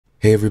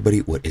Hey everybody,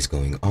 what is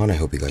going on? I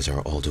hope you guys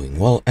are all doing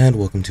well, and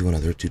welcome to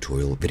another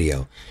tutorial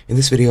video. In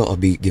this video, I'll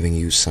be giving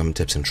you some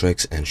tips and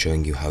tricks and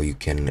showing you how you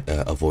can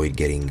avoid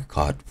getting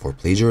caught for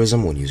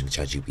plagiarism when using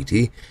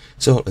ChatGPT.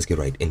 So let's get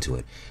right into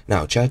it.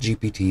 Now,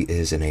 ChatGPT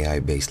is an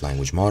AI-based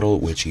language model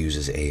which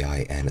uses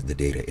AI and the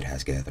data it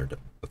has gathered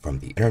from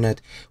the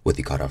internet, with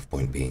the cutoff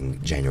point being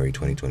January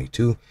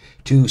 2022,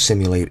 to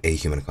simulate a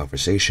human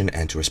conversation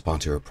and to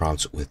respond to your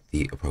prompts with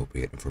the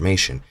appropriate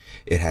information.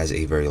 It has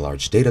a very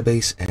large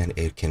database and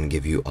it can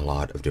give you a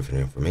lot of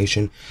different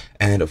information,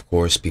 and of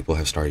course people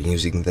have started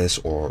using this,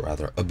 or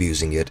rather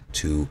abusing it,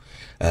 to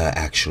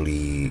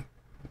actually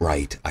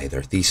write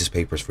either thesis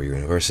papers for your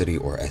university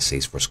or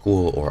essays for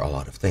school or a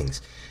lot of things.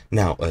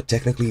 Now,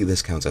 technically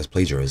this counts as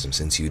plagiarism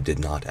since you did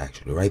not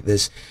actually write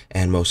this,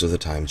 and most of the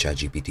time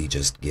ChatGPT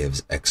just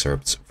gives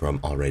excerpts from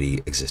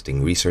already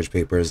existing research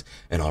papers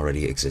and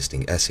already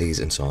existing essays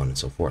and so on and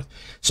so forth.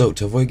 So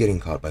to avoid getting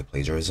caught by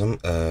plagiarism,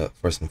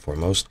 first and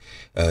foremost,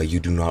 you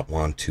do not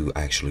want to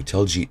actually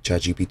tell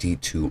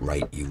ChatGPT to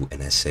write you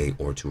an essay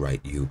or to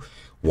write you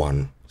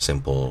one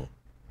simple,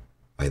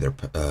 either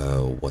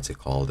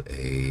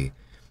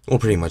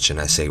pretty much an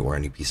essay or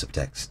any piece of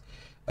text.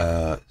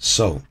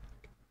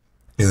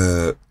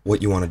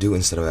 What you want to do,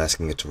 instead of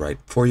asking it to write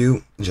for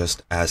you,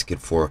 just ask it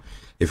for,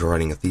 if you're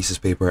writing a thesis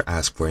paper,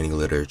 ask for any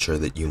literature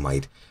that you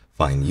might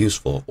find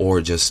useful,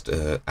 or just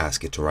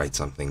ask it to write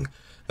something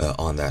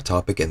on that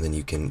topic, and then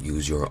you can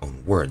use your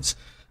own words.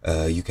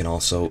 You can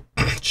also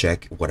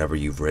check whatever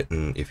you've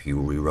written. If you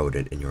rewrote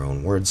it in your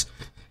own words,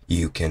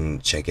 you can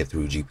check it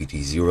through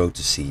GPT-0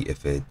 to see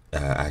if it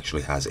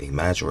actually has a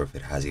match, or if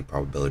it has a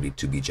probability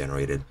to be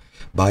generated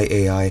by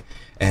AI,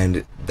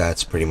 and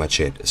that's pretty much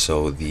it.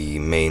 So the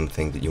main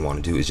thing that you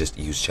want to do is just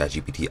use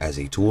ChatGPT as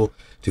a tool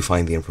to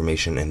find the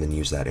information and then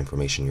use that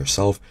information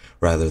yourself,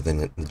 rather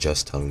than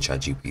just telling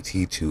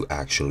ChatGPT to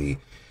actually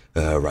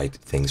write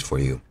things for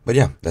you. But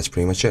yeah, that's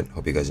pretty much it.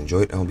 Hope you guys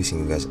enjoyed, and I'll be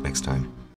seeing you guys next time.